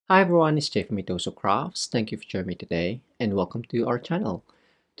Hi everyone, it's Jay from Mitosu Crafts. Thank you for joining me today and welcome to our channel.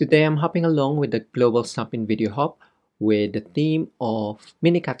 Today I'm hopping along with the Global Stampin' Video Hop with the theme of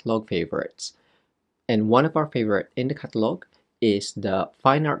mini catalog favorites. And one of our favorite in the catalog is the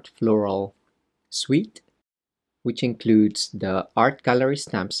Fine Art Floral suite, which includes the Art Gallery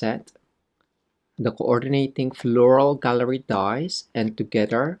stamp set, the coordinating Floral Gallery dies, and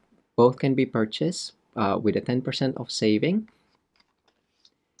together both can be purchased with a 10% off saving.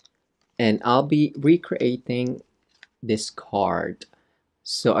 And I'll be recreating this card.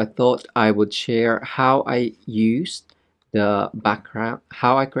 So I thought I would share how I used the background,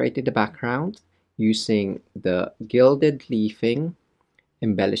 how I created the background using the Gilded Leafing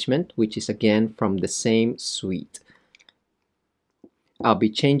embellishment, which is again from the same suite. I'll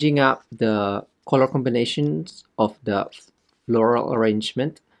be changing up the color combinations of the floral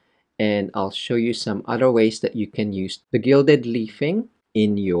arrangement, and I'll show you some other ways that you can use the Gilded Leafing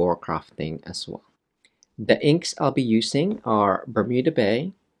in your crafting as well. The inks I'll be using are Bermuda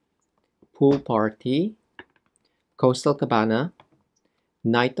Bay, Pool Party, Coastal Cabana,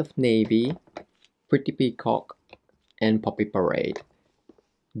 Night of Navy, Pretty Peacock, and Poppy Parade.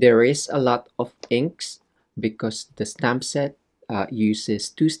 There is a lot of inks because the stamp set uses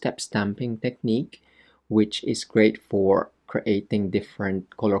two-step stamping technique, which is great for creating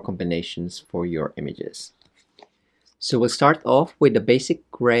different color combinations for your images. So we'll start off with the basic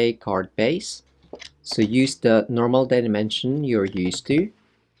gray card base. So use the normal dimension you're used to,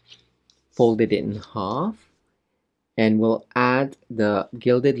 fold it in half, and we'll add the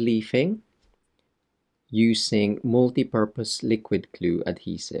Gilded Leafing using multi-purpose liquid glue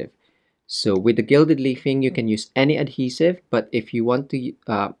adhesive. So with the Gilded Leafing, you can use any adhesive, but if you want to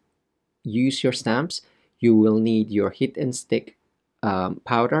use your stamps, you will need your heat and stick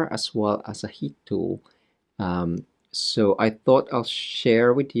powder as well as a heat tool. So I thought I'll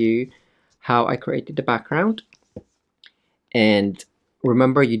share with you how I created the background. And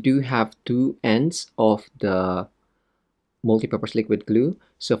remember, you do have two ends of the multi-purpose liquid glue.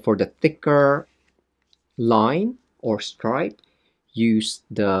 So for the thicker line or stripe, use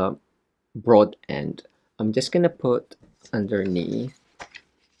the broad end. I'm just gonna put underneath.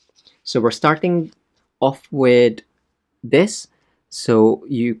 So we're starting off with this, so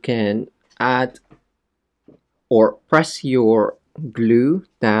you can add or press your glue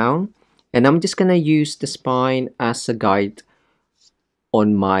down, and I'm just gonna use the spine as a guide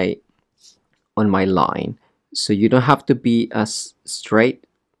on my line, so you don't have to be as straight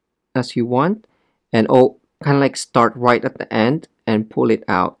as you want, and kind of like start right at the end and pull it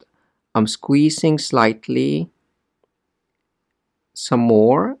out. I'm squeezing slightly some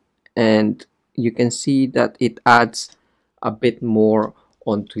more, and you can see that it adds a bit more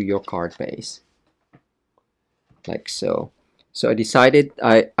onto your card base, like so. So I decided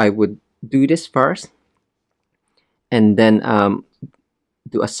I would do this first and then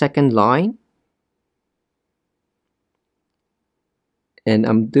do a second line, and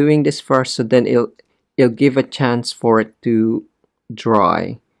I'm doing this first so then it'll give a chance for it to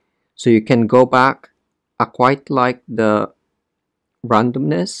dry, so you can go back. I quite like the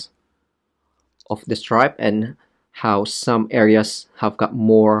randomness of the stripe and how some areas have got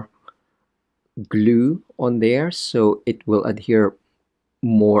more glue on there, so it will adhere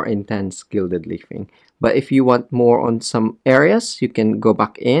more intense Gilded Leafing. But if you want more on some areas, you can go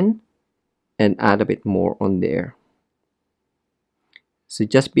back in and add a bit more on there. So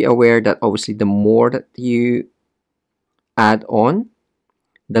just be aware that obviously the more that you add on,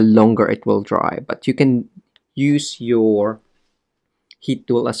 the longer it will dry. But you can use your heat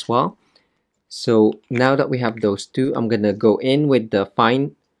tool as well. So now that we have those two, I'm gonna go in with the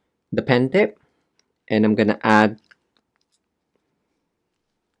pen tip, and I'm gonna add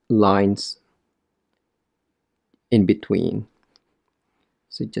lines in between.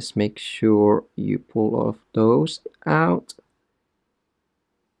 So just make sure you pull all of those out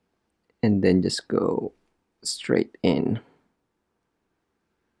and then just go straight in.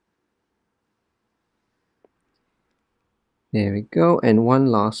 There we go, and one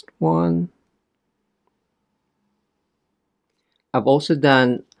last one. I've also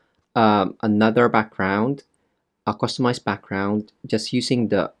done another background, a customized background, just using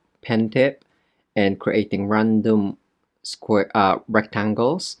the pen tip and creating random square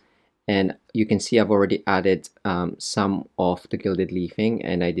rectangles. And you can see I've already added some of the Gilded Leafing,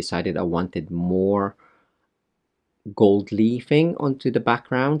 and I decided I wanted more gold leafing onto the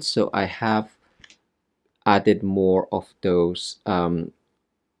background, so I have added more of those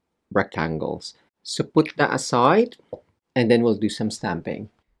rectangles. So put that aside, and then we'll do some stamping.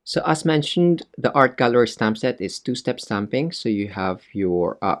 So as mentioned, the Art Gallery stamp set is two-step stamping. So you have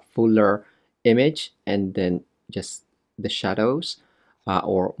your fuller image and then just the shadows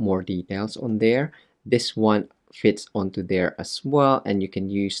or more details on there. This one fits onto there as well, and you can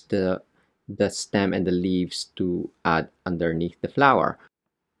use the stem and the leaves to add underneath the flower.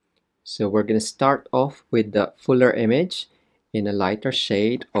 So we're going to start off with the fuller image in a lighter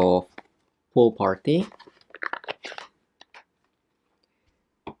shade of Pool Party.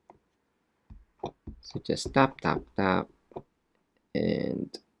 So just tap, tap, tap,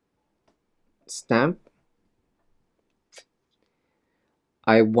 and stamp.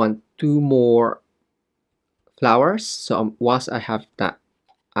 I want two more flowers. So once I have that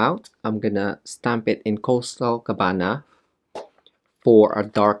out, I'm gonna stamp it in Coastal Cabana for a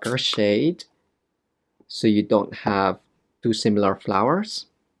darker shade, so you don't have two similar flowers,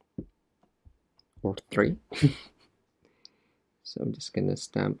 or three. So I'm just gonna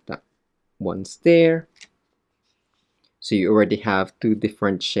stamp that once there. So you already have two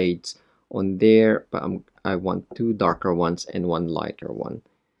different shades on there, but I want two darker ones and one lighter one.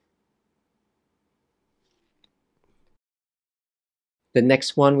 The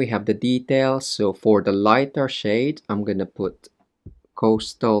next one, we have the details. So for the lighter shade, I'm gonna put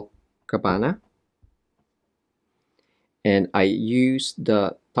Coastal Cabana, and I use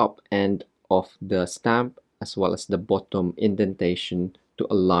the top end of the stamp as well as the bottom indentation to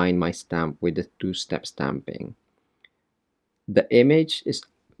align my stamp with the two-step stamping. The image is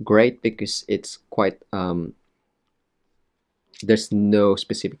great because it's quite there's no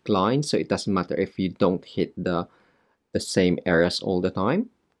specific line, so it doesn't matter if you don't hit the same areas all the time.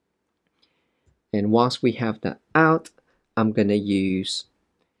 And once we have that out, I'm gonna use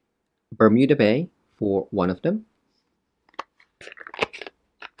Bermuda Bay for one of them.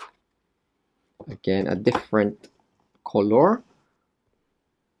 Again, a different color.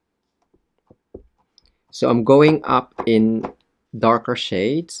 So I'm going up in darker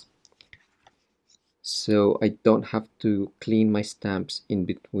shades, so I don't have to clean my stamps in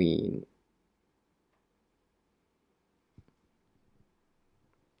between.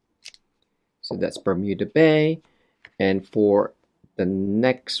 So that's Bermuda Bay. And for the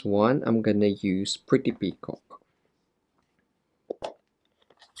next one, I'm gonna use Pretty Peacock.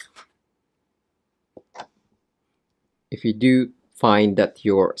 If you do find that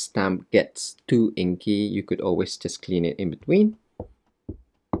your stamp gets too inky, you could always just clean it in between.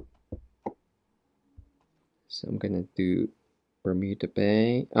 So I'm gonna do Bermuda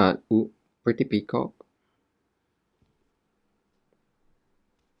Bay, Pretty Peacock.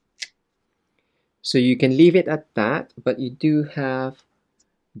 So you can leave it at that, but you do have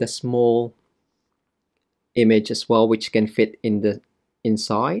the small image as well, which can fit in the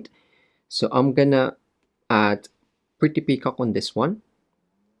inside. So I'm gonna add Pretty Peacock on this one.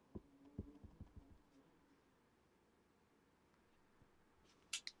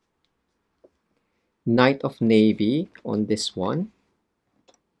 Night of Navy on this one.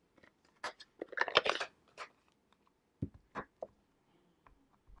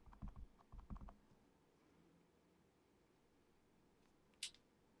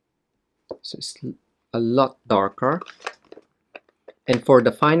 So it's a lot darker. And for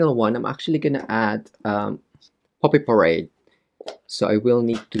the final one, I'm actually gonna add Poppy Parade. So I will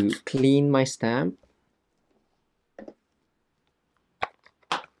need to clean my stamp.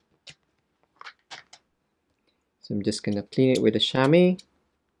 So I'm just gonna clean it with a chamois.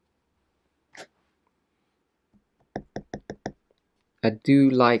 I do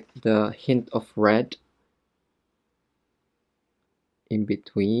like the hint of red in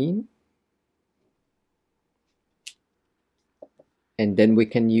between. And then we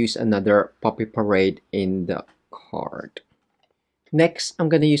can use another Poppy Parade in the card. Next, I'm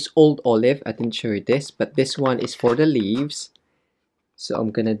gonna use Old Olive. I didn't show you this, but this one is for the leaves. So I'm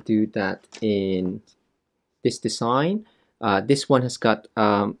gonna do that in this design. This one has got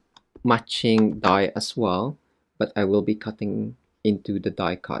matching die as well, but I will be cutting into the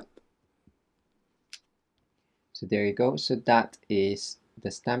die cut. So there you go. So that is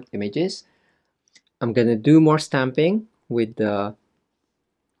the stamped images. I'm gonna do more stamping with the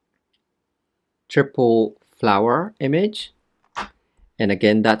triple flower image. And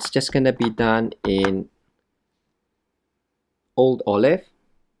again, that's just gonna be done in Old Olive.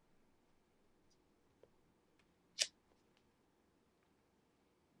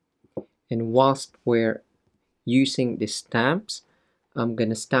 And whilst we're using the stamps, I'm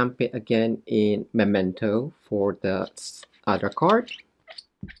gonna stamp it again in Memento for the other card.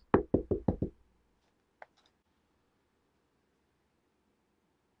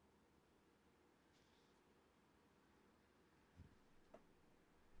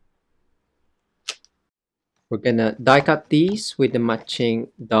 We're gonna die cut these with the matching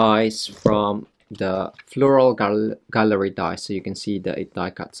dies from the Floral Gallery die, so you can see that it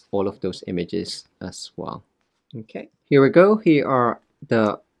die cuts all of those images as well. Okay, here we go. Here are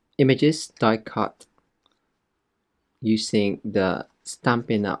the images die cut using the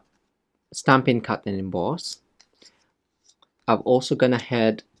Stampin Cut and Emboss. I've also gone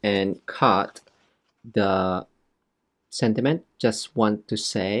ahead and cut the sentiment, just want to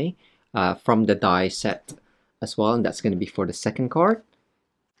say, from the die set as well, and that's going to be for the second card.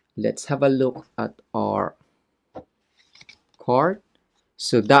 Let's have a look at our card.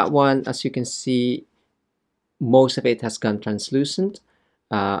 So that one, as you can see, most of it has gone translucent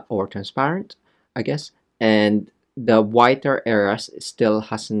or transparent, I guess, and the whiter areas still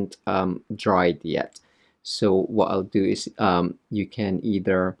hasn't dried yet. So what I'll do is you can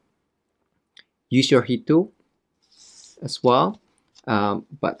either use your heat tool as well,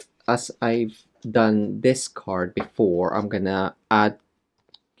 but as I've done this card before, I'm gonna add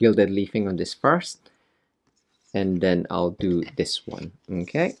gilded leafing on this first, and then I'll do this one.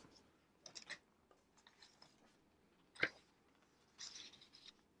 Okay,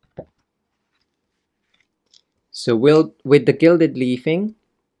 so with the gilded leafing,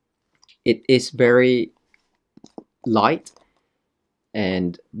 it is very light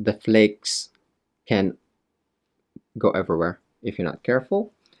and the flakes can go everywhere if you're not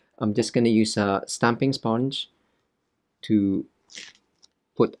careful. I'm just going to use a stamping sponge to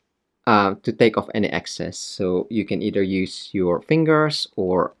put to take off any excess. So you can either use your fingers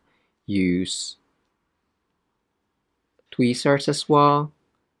or use tweezers as well.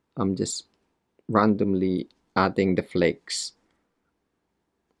 I'm just randomly adding the flakes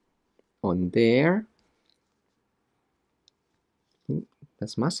on there.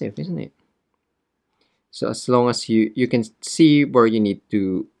 That's massive, isn't it? So as long as you can see where you need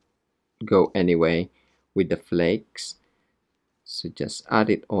to go anyway with the flakes, so just add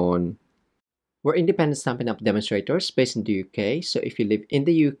it on. We're independent Stampin' Up! Demonstrators based in the UK, so if you live in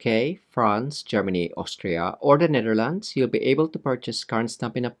the UK, France, Germany, Austria, or the Netherlands, you'll be able to purchase current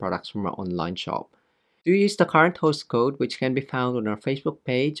Stampin' Up! Products from our online shop. Do use the current host code, which can be found on our Facebook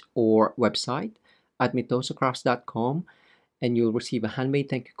page or website at mitosocrafts.com, and you'll receive a handmade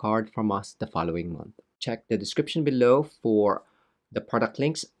thank you card from us the following month. Check the description below for the product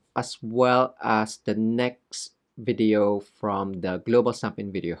links as well as the next video from the Global Stampin'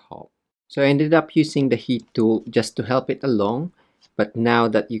 Video Hub. So I ended up using the heat tool just to help it along, but now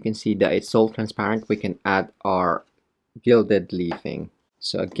that you can see that it's all transparent, we can add our gilded leafing.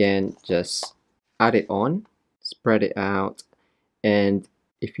 So again, just add it on, spread it out, and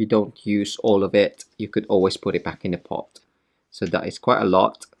if you don't use all of it, you could always put it back in the pot. So that is quite a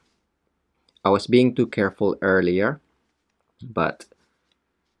lot. I was being too careful earlier, but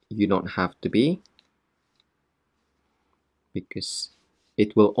you don't have to be, because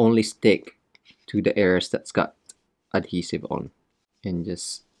it will only stick to the areas that's got adhesive on. And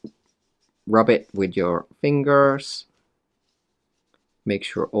just rub it with your fingers. Make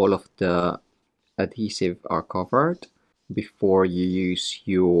sure all of the adhesive are covered before you use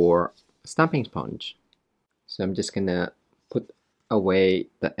your stamping sponge. So I'm just gonna put away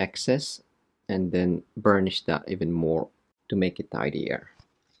the excess and then burnish that even more to make it tidier.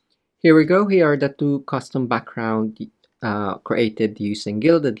 Here we go. Here are the two custom background created using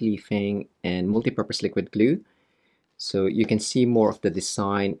gilded leafing and multi-purpose liquid glue. So you can see more of the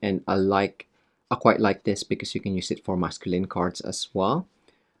design, and I quite like this because you can use it for masculine cards as well.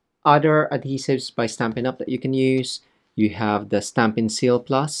 Other adhesives by Stampin' Up! That you can use, you have the Stampin' Seal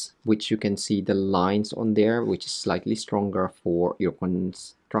Plus, which you can see the lines on there, which is slightly stronger for your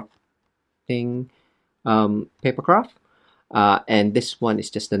constructing papercraft. And this one is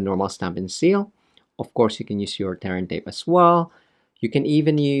just the normal Stampin' Seal. Of course, you can use your tear and tape as well. You can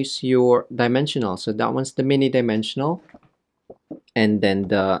even use your dimensional. So that one's the mini dimensional. And then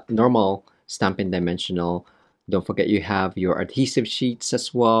the normal Stampin' dimensional. Don't forget you have your adhesive sheets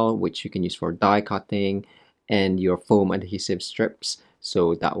as well, which you can use for die cutting, and your foam adhesive strips.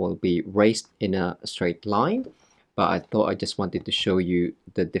 So that will be raised in a straight line. But I thought I just wanted to show you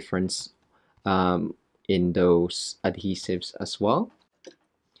the difference in those adhesives as well.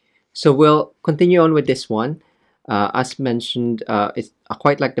 So we'll continue on with this one. As mentioned, I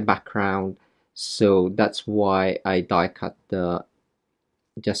quite like the background, so that's why I die cut the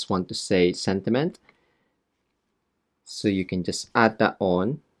just want to say sentiment. So you can just add that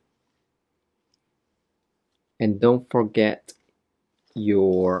on, and don't forget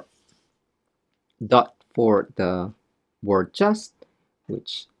your dot for the word just,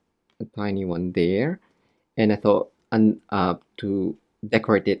 which a tiny one there. And I thought to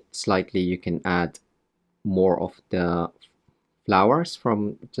decorate it slightly, you can add more of the flowers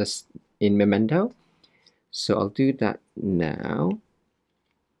from just in Memento. So I'll do that now.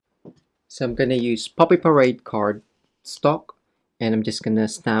 So I'm gonna use Poppy Parade card stock, and I'm just gonna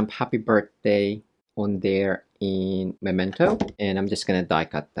stamp Happy Birthday on there in Memento, and I'm just gonna die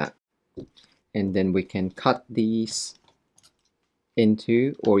cut that. And then we can cut these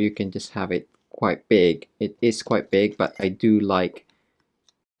into, or you can just have it quite big. It is quite big, but I do like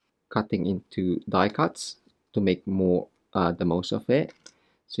cutting into die cuts to make more the most of it.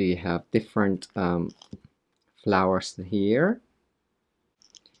 So you have different flowers here.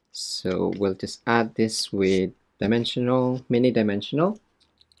 So we'll just add this with dimensional, mini dimensional.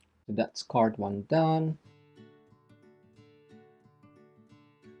 So that's card 1 done.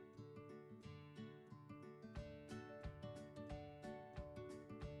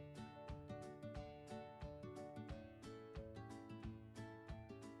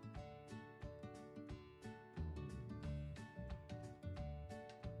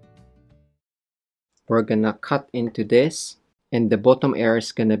 We're gonna cut into this, and the bottom area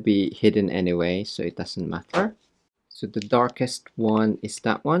is gonna be hidden anyway, so it doesn't matter. So the darkest one is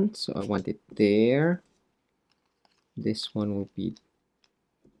that one, so I want it there. This one will be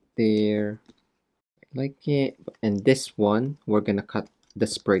there, like it. And this one, we're gonna cut the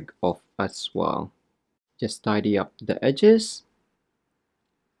sprig off as well. Just tidy up the edges.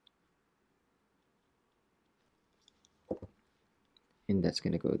 And that's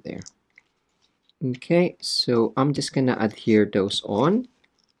gonna go there. Okay, so I'm just gonna adhere those on.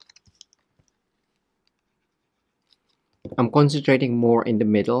 I'm concentrating more in the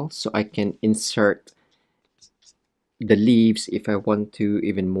middle so I can insert the leaves if I want to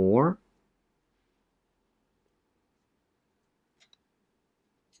even more.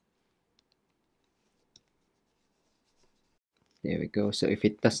 There we go. So if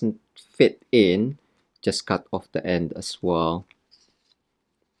it doesn't fit in, just cut off the end as well.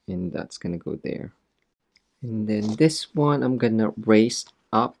 And that's gonna go there. And then this one, I'm gonna raise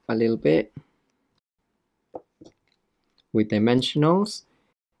up a little bit with dimensionals.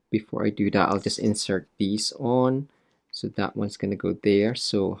 Before I do that, I'll just insert these on. So that one's gonna go there.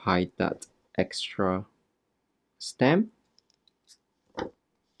 So hide that extra stem.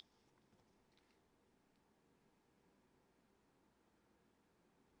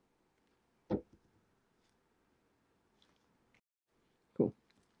 Cool.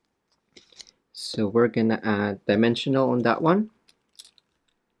 So we're gonna add dimensional on that one.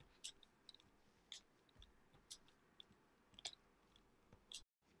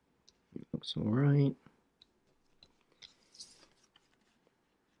 Looks all right.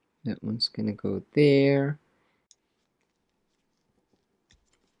 That one's gonna go there.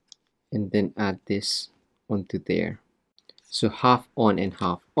 And then add this onto there. So half on and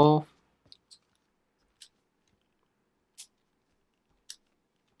half off.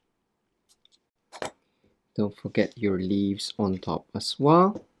 Don't forget your leaves on top as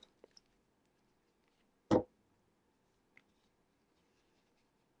well.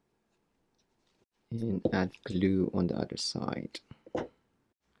 And add glue on the other side.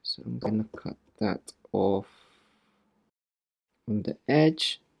 So I'm gonna cut that off on the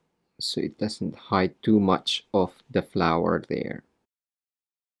edge so it doesn't hide too much of the flower there.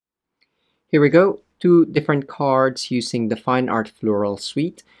 Here we go, 2 different cards using the Fine Art Floral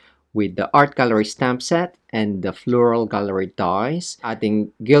suite with the Art Gallery stamp set and the Floral Gallery dies,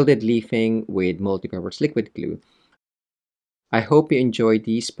 adding Gilded Leafing with multipurpose liquid glue. I hope you enjoyed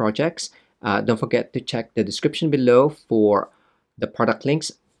these projects. Don't forget to check the description below for the product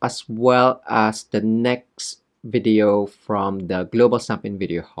links as well as the next video from the Global Stampin'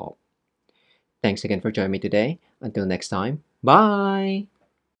 Video Hub. Thanks again for joining me today. Until next time, bye!